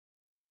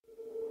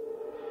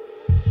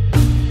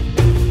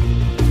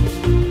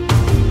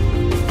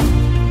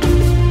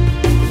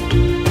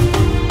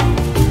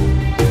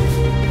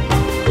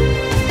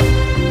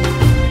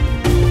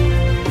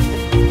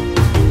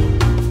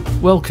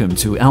Welcome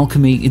to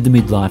Alchemy in the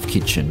Midlife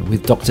Kitchen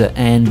with Dr.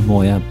 Anne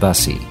Moyer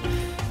Bussey,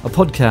 a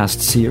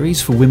podcast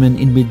series for women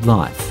in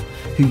midlife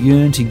who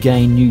yearn to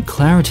gain new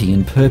clarity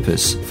and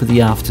purpose for the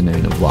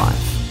afternoon of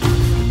life.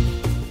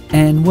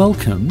 Anne,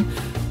 welcome.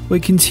 We're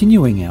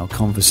continuing our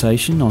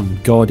conversation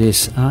on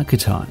goddess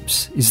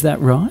archetypes. Is that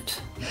right?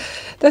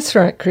 That's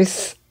right,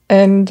 Chris.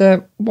 And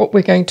what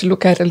we're going to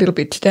look at a little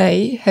bit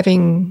today,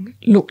 having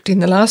looked in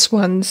the last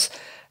ones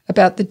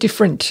about the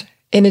different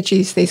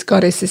energies these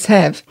goddesses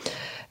have,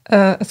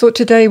 I thought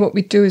today what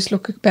we'd do is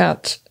look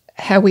about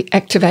how we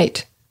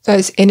activate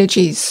those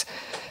energies,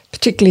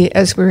 particularly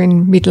as we're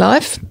in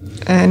midlife.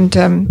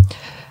 And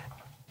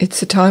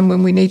it's a time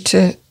when we need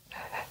to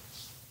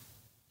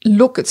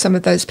look at some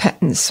of those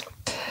patterns.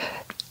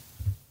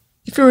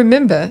 If you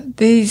remember,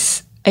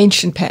 these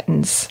ancient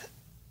patterns,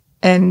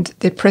 and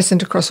they're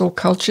present across all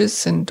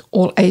cultures and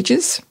all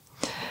ages.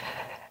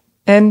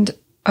 And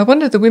I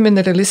wonder, the women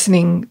that are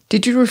listening,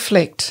 did you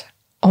reflect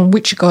on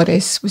which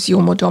goddess was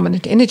your more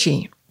dominant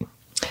energy?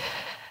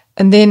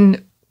 And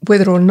then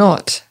whether or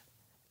not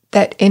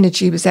that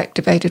energy was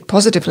activated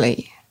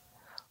positively,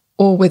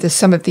 or whether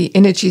some of the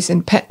energies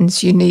and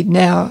patterns you need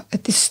now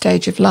at this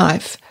stage of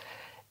life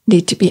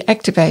need to be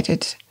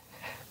activated.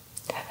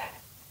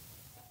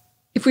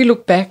 If we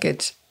look back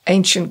at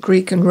ancient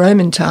Greek and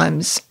Roman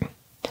times,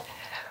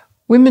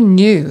 women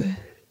knew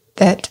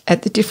that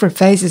at the different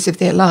phases of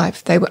their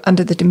life, they were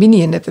under the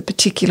dominion of a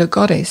particular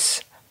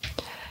goddess.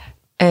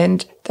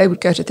 And they would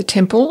go to the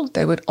temple,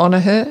 they would honour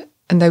her,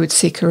 and they would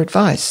seek her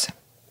advice.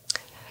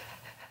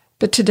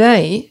 But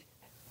today,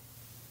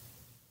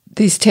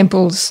 these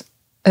temples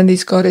and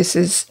these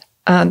goddesses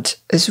aren't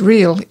as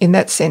real in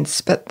that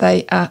sense, but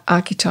they are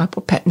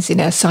archetypal patterns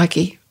in our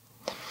psyche.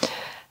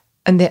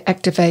 And they're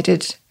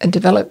activated and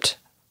developed,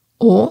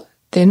 or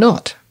they're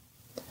not.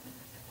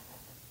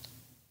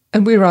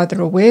 And we're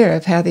either aware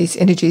of how these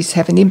energies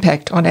have an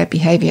impact on our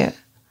behaviour,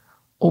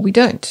 or we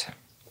don't.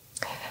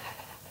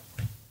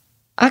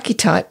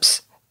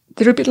 Archetypes,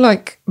 they're a bit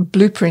like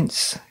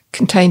blueprints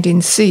contained in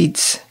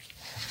seeds.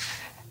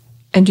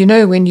 And you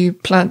know, when you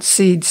plant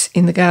seeds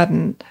in the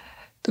garden,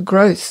 the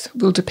growth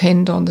will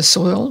depend on the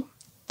soil,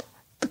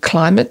 the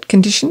climate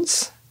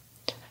conditions,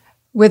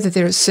 whether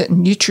there are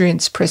certain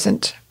nutrients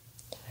present,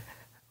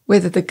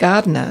 whether the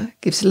gardener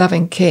gives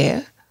loving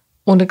care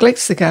or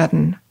neglects the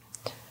garden.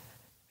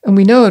 And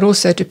we know it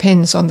also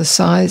depends on the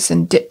size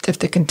and depth of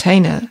the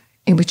container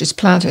in which it's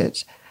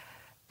planted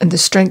and the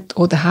strength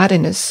or the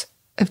hardiness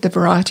of the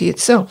variety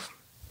itself.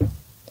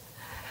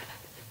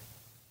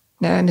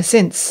 Now, in a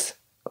sense,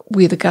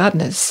 we're the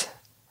gardeners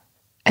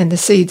and the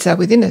seeds are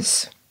within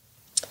us.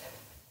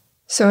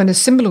 So in a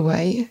similar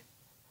way,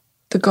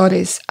 the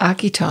goddess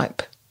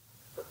archetype,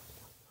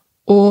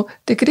 or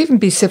there could even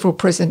be several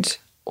present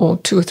or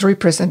two or three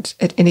present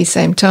at any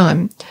same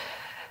time,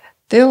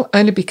 they'll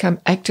only become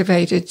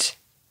activated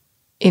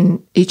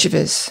in each of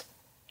us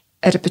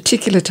at a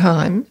particular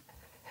time,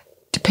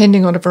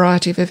 depending on a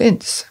variety of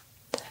events.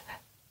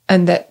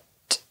 And that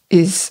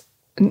is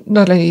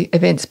not only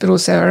events, but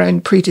also our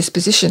own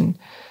predisposition,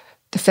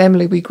 the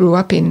family we grew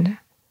up in,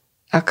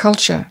 our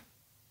culture,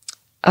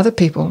 other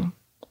people,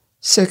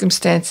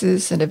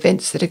 circumstances and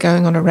events that are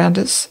going on around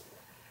us,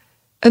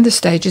 and the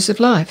stages of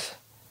life,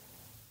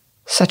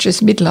 such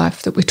as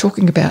midlife that we're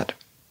talking about.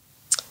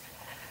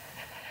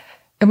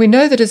 And we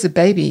know that as a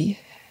baby,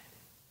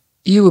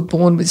 you were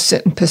born with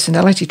certain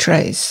personality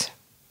traits.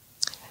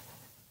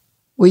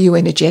 Were you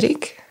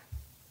energetic?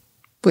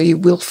 Were you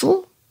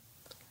willful,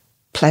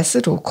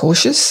 placid or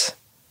cautious?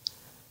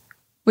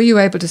 Were you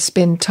able to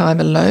spend time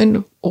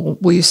alone, or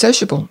were you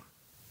sociable?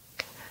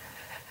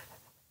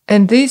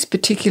 And these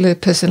particular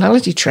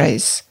personality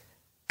traits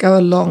go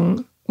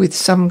along with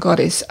some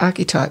goddess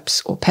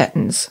archetypes or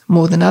patterns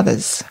more than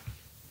others.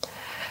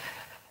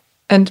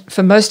 And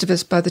for most of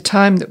us, by the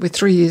time that we're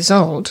 3 years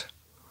old,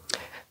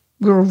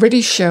 we're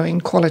already showing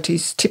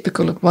qualities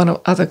typical of one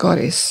or other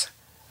goddess.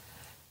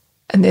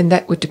 And then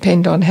that would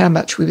depend on how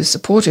much we were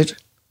supported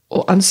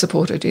or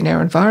unsupported in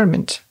our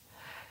environment.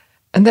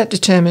 And that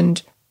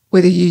determined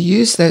whether you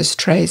use those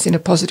traits in a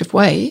positive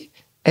way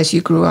as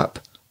you grew up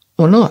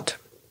or not.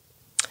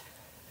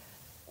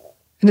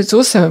 And it's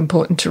also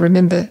important to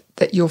remember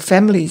that your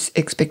family's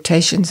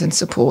expectations and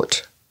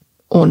support,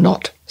 or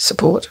not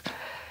support,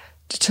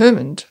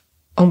 determined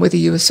on whether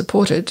you were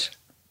supported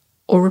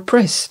or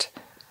repressed.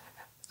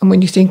 And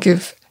when you think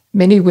of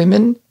many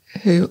women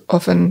who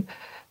often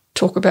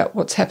talk about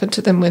what's happened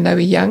to them when they were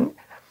young,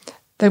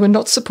 they were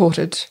not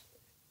supported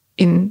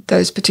in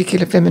those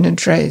particular feminine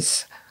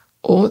traits,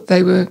 or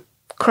they were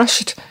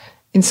crushed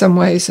in some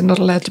ways and not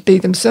allowed to be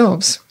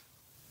themselves.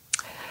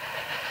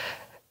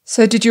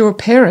 So did your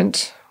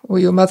parent or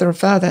your mother or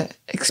father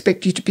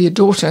expect you to be a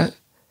daughter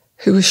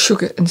who was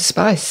sugar and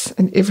spice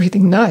and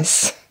everything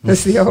nice,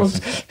 as the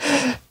old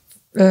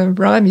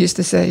rhyme used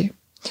to say,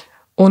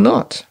 or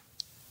not?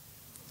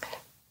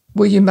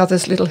 Were you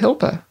mother's little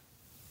helper?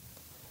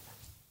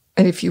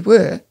 And if you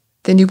were,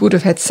 then you would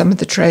have had some of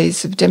the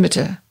traits of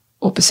Demeter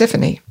or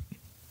Persephone.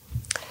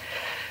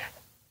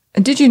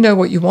 And did you know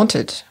what you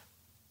wanted?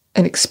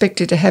 and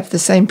expected to have the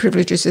same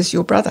privileges as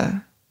your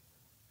brother?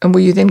 And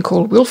were you then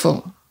called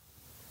willful?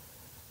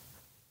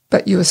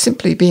 But you are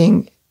simply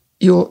being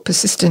your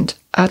persistent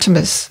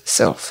Artemis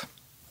self.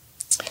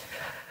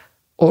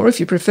 Or if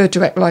you preferred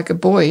to act like a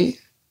boy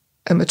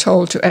and were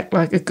told to act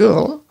like a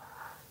girl,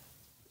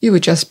 you were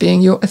just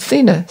being your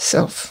Athena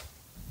self.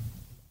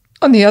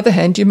 On the other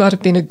hand, you might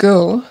have been a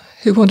girl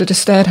who wanted to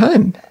stay at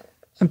home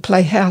and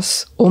play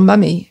house or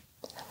mummy,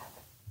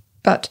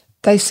 but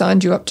they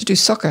signed you up to do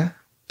soccer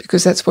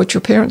because that's what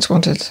your parents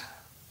wanted.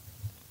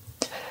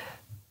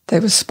 They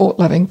were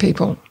sport-loving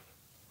people.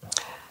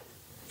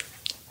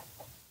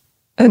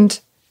 And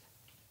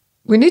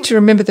we need to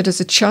remember that as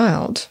a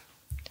child,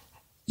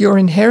 your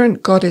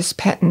inherent goddess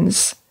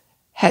patterns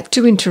had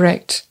to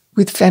interact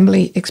with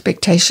family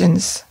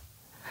expectations.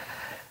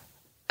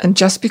 And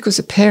just because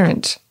a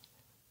parent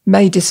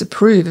may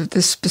disapprove of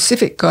the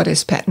specific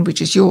goddess pattern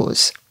which is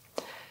yours,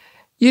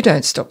 you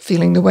don't stop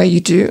feeling the way you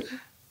do,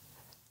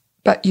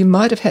 but you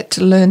might have had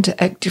to learn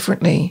to act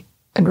differently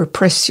and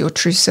repress your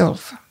true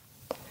self.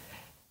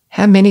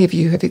 How many of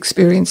you have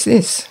experienced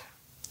this?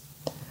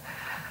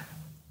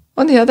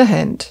 On the other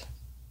hand,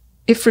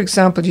 if, for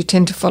example, you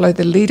tend to follow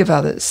the lead of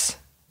others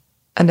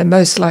and are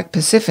most like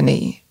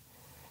Persephone,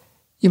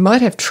 you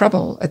might have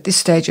trouble at this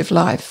stage of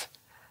life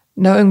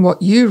knowing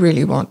what you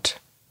really want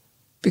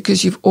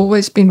because you've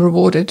always been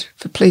rewarded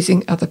for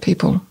pleasing other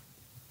people.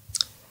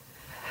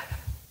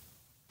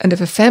 And if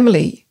a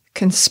family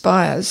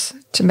conspires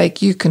to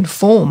make you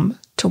conform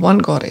to one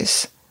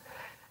goddess,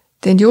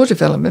 then your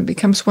development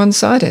becomes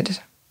one-sided.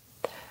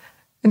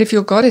 And if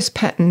your goddess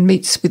pattern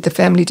meets with the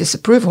family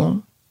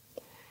disapproval,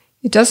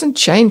 it doesn't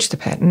change the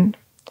pattern.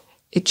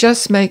 It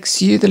just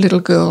makes you, the little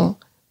girl,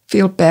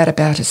 feel bad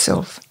about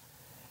herself.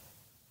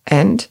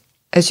 And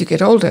as you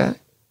get older,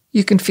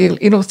 you can feel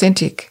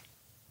inauthentic.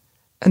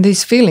 And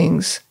these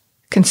feelings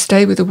can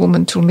stay with a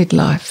woman till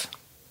midlife.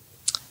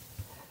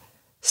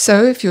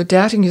 So if you're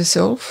doubting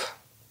yourself,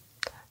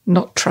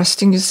 not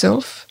trusting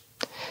yourself,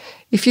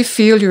 if you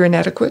feel you're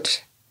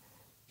inadequate,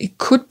 it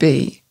could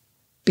be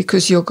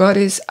because your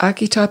goddess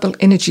archetypal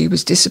energy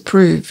was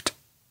disapproved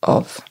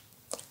of.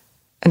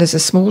 And as a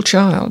small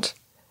child,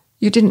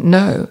 you didn't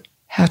know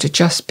how to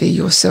just be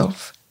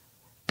yourself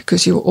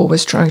because you were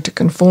always trying to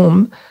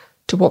conform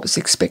to what was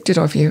expected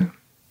of you.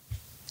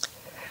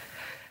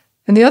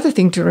 And the other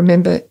thing to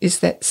remember is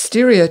that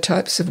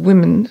stereotypes of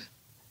women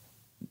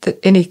that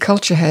any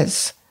culture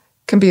has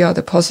can be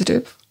either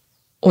positive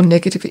or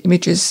negative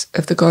images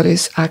of the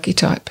goddess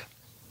archetype.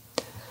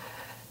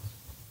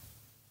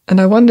 And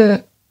I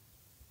wonder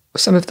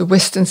some of the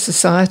Western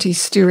society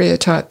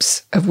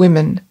stereotypes of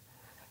women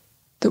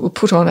that were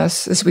put on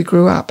us as we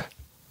grew up.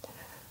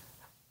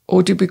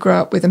 Or did we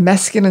grow up with a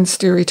masculine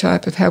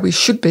stereotype of how we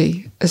should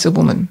be as a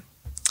woman?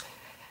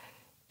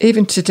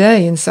 Even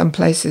today, in some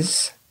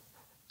places,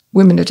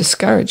 women are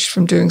discouraged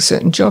from doing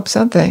certain jobs,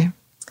 aren't they?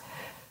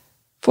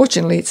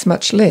 Fortunately, it's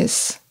much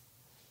less,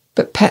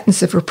 but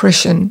patterns of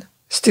repression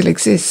still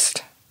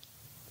exist.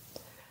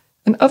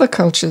 And other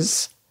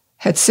cultures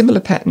had similar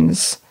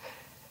patterns.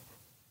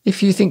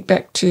 If you think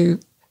back to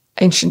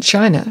ancient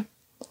China,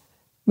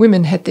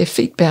 women had their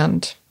feet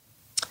bound,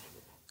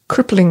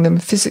 crippling them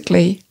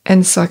physically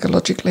and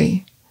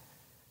psychologically.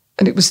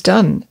 And it was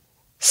done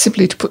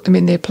simply to put them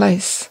in their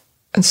place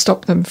and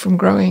stop them from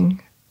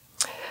growing.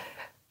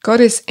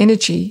 Goddess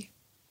energy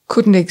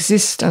couldn't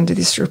exist under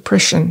this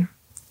repression.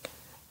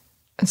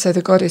 And so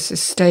the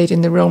goddesses stayed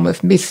in the realm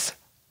of myth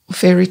or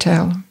fairy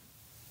tale.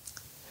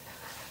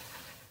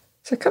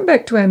 So come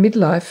back to our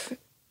midlife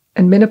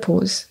and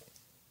menopause.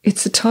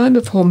 It's a time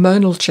of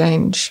hormonal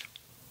change.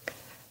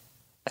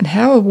 And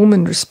how a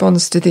woman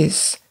responds to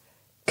this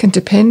can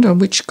depend on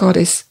which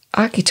goddess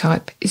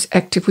archetype is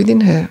active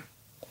within her.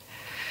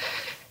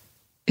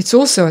 It's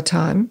also a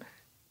time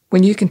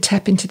when you can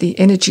tap into the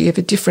energy of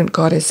a different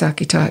goddess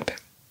archetype.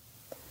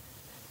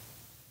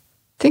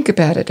 Think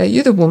about it. Are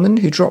you the woman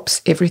who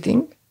drops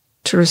everything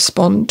to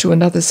respond to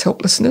another's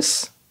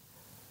helplessness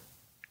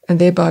and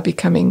thereby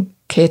becoming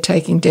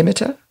caretaking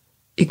Demeter,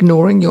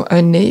 ignoring your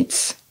own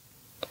needs?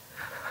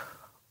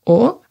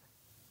 Or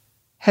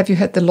have you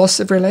had the loss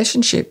of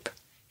relationship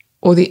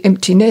or the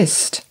empty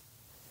nest?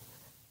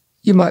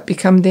 You might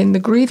become then the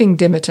grieving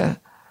Demeter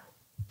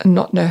and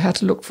not know how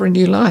to look for a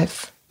new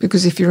life,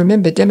 because if you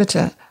remember,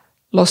 Demeter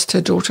lost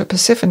her daughter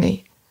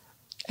Persephone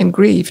and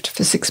grieved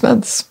for 6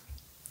 months.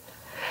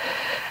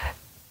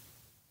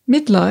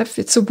 Midlife,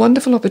 it's a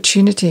wonderful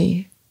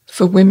opportunity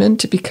for women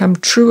to become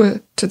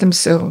truer to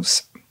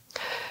themselves,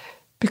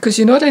 because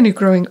you're not only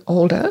growing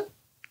older,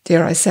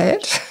 dare I say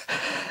it,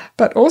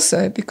 but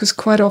also because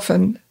quite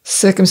often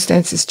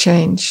circumstances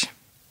change.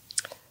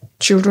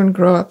 Children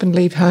grow up and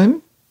leave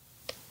home.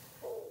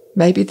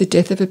 Maybe the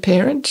death of a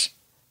parent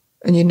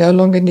and you no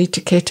longer need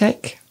to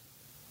caretake.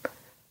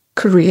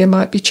 Career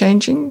might be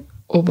changing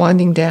or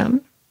winding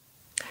down.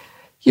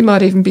 You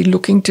might even be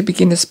looking to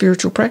begin a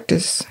spiritual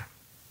practice.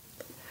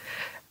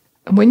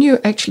 And when you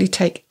actually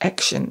take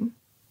action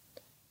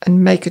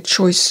and make a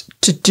choice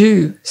to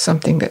do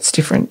something that's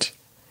different,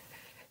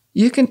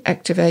 you can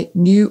activate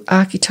new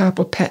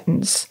archetypal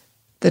patterns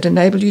that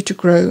enable you to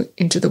grow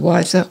into the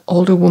wiser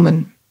older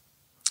woman.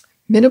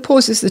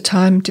 Menopause is the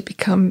time to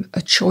become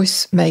a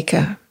choice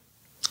maker.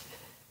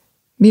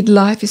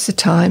 Midlife is the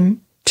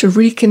time to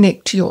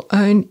reconnect to your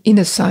own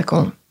inner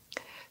cycle,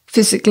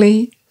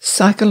 physically,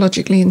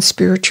 psychologically, and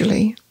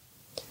spiritually.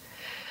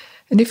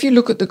 And if you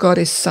look at the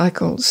goddess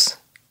cycles,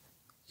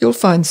 you'll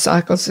find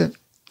cycles of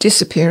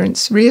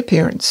disappearance,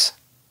 reappearance,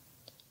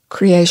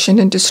 creation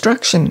and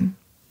destruction,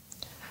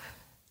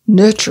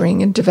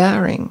 nurturing and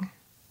devouring,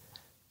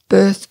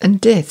 birth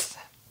and death,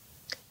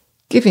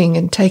 giving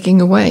and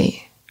taking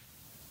away.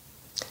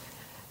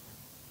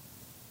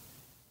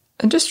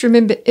 And just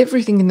remember,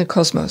 everything in the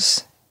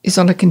cosmos is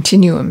on a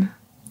continuum,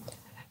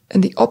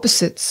 and the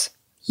opposites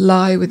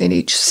lie within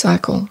each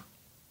cycle,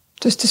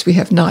 just as we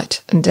have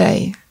night and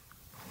day.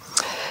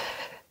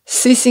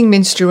 Ceasing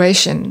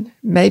menstruation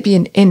may be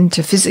an end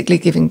to physically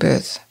giving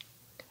birth,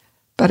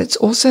 but it's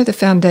also the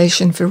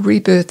foundation for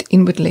rebirth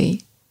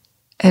inwardly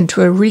and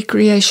to a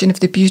recreation of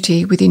the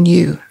beauty within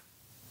you.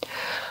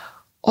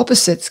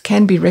 Opposites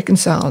can be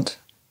reconciled,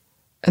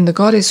 and the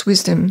goddess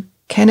wisdom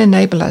can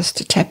enable us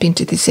to tap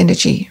into this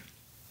energy.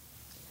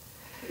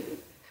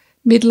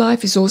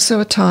 Midlife is also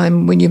a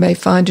time when you may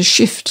find a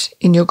shift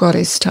in your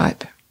goddess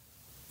type.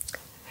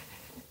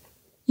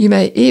 You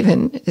may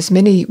even, as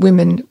many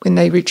women when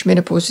they reach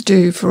menopause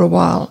do for a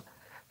while,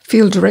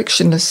 feel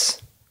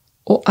directionless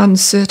or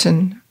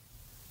uncertain.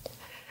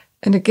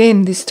 And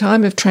again, this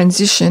time of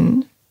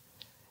transition,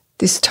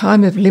 this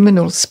time of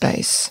liminal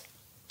space,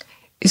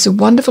 is a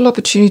wonderful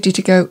opportunity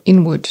to go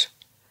inward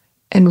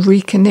and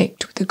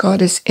reconnect with the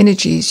goddess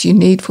energies you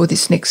need for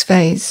this next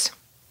phase.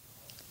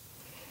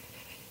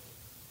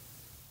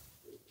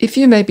 If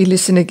you maybe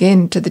listen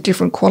again to the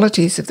different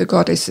qualities of the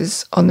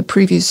goddesses on the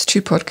previous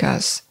 2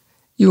 podcasts,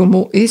 you will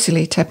more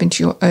easily tap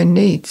into your own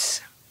needs.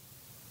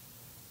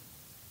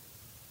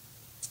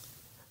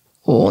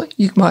 Or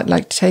you might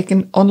like to take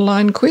an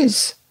online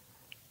quiz,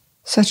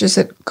 such as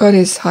at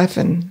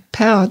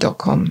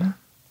goddess-power.com.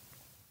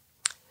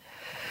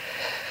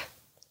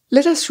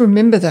 Let us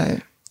remember, though,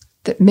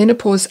 that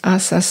menopause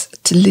asks us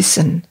to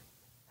listen,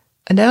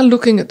 and our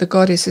looking at the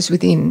goddesses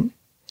within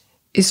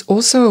is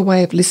also a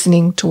way of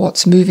listening to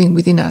what's moving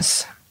within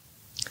us.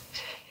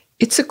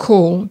 It's a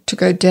call to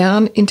go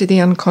down into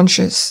the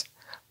unconscious,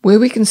 where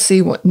we can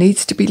see what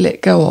needs to be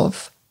let go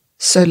of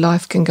so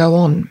life can go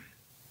on.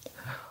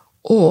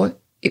 Or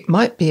it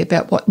might be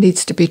about what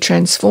needs to be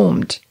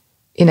transformed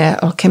in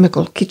our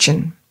alchemical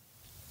kitchen.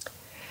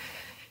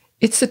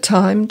 It's a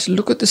time to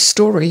look at the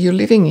story you're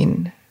living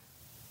in.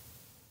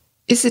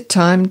 Is it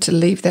time to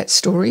leave that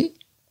story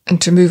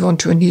and to move on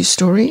to a new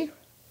story?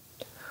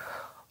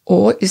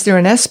 Or is there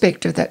an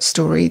aspect of that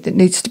story that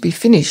needs to be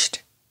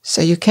finished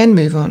so you can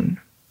move on?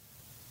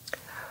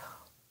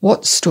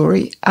 What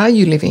story are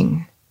you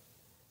living?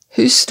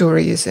 Whose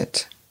story is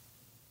it?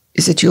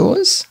 Is it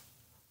yours?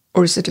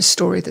 Or is it a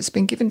story that's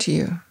been given to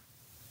you?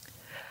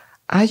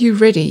 Are you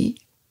ready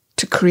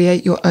to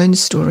create your own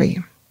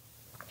story?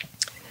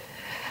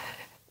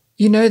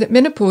 You know that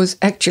menopause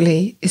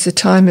actually is a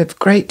time of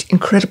great,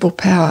 incredible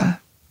power.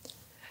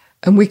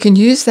 And we can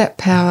use that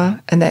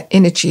power and that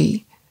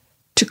energy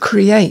to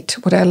create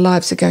what our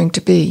lives are going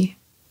to be,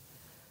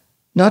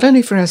 not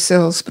only for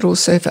ourselves, but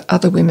also for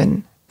other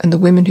women and the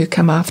women who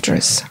come after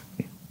us.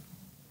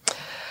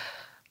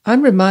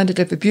 I'm reminded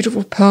of a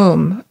beautiful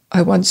poem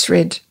I once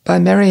read by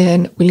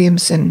Marianne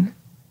Williamson.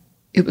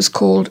 It was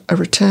called A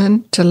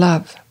Return to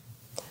Love.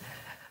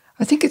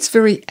 I think it's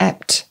very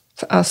apt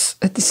for us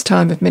at this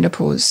time of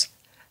menopause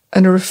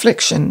and a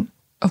reflection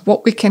of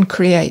what we can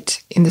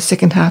create in the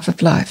second half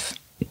of life.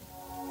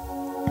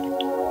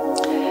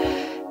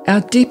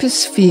 Our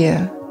deepest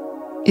fear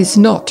is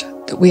not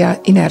that we are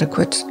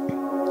inadequate.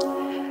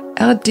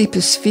 Our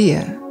deepest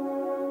fear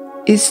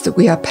is that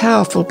we are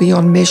powerful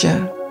beyond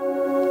measure.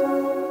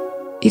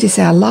 It is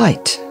our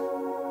light,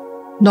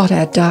 not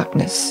our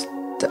darkness,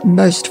 that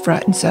most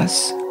frightens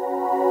us.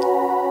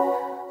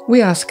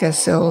 We ask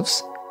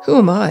ourselves, who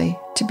am I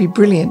to be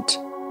brilliant,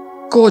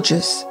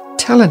 gorgeous,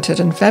 talented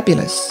and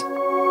fabulous?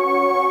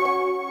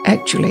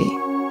 Actually,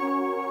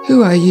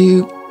 who are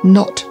you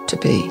not to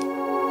be?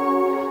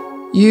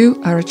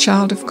 You are a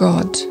child of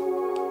God.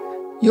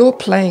 Your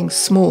playing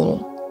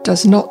small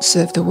does not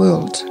serve the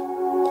world.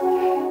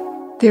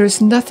 There is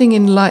nothing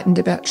enlightened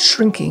about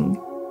shrinking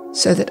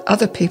so that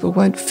other people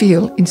won't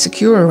feel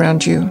insecure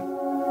around you.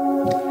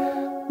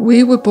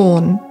 We were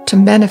born to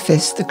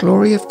manifest the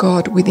glory of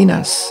God within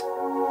us.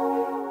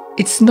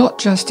 It's not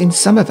just in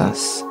some of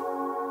us,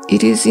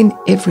 it is in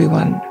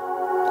everyone.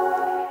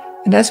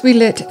 And as we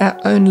let our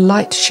own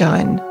light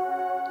shine,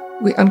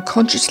 we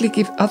unconsciously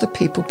give other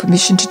people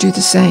permission to do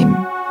the same.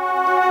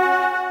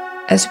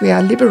 As we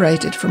are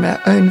liberated from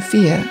our own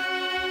fear,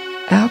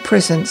 our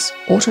presence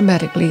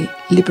automatically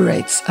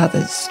liberates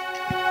others.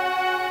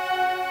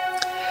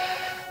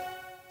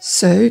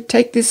 So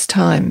take this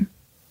time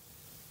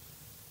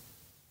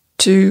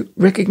to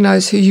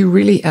recognize who you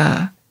really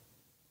are,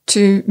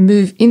 to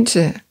move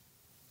into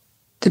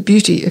the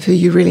beauty of who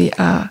you really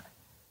are,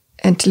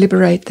 and to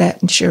liberate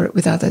that and share it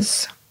with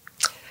others.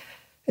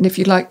 And if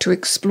you'd like to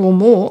explore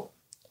more,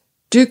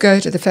 do go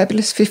to the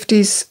Fabulous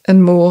 50s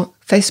and More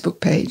Facebook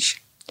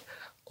page,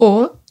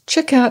 or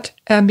check out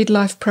our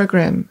midlife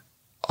program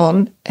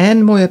on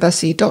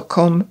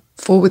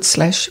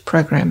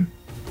annemoyabussie.com/program.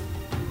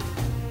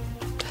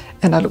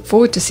 And I look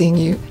forward to seeing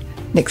you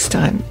next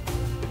time.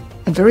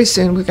 And very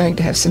soon we're going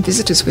to have some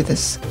visitors with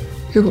us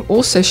who will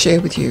also share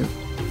with you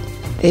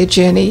their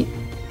journey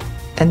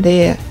and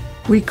their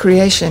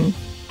recreation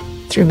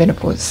through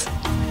menopause.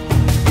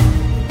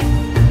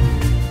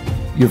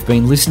 You've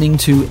been listening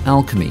to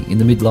Alchemy in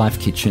the Midlife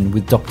Kitchen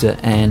with Dr.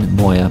 Anne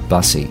Moyer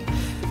Bussey.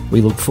 We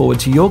look forward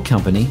to your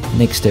company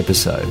next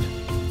episode.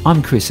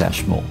 I'm Chris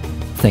Ashmore.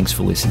 Thanks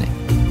for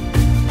listening.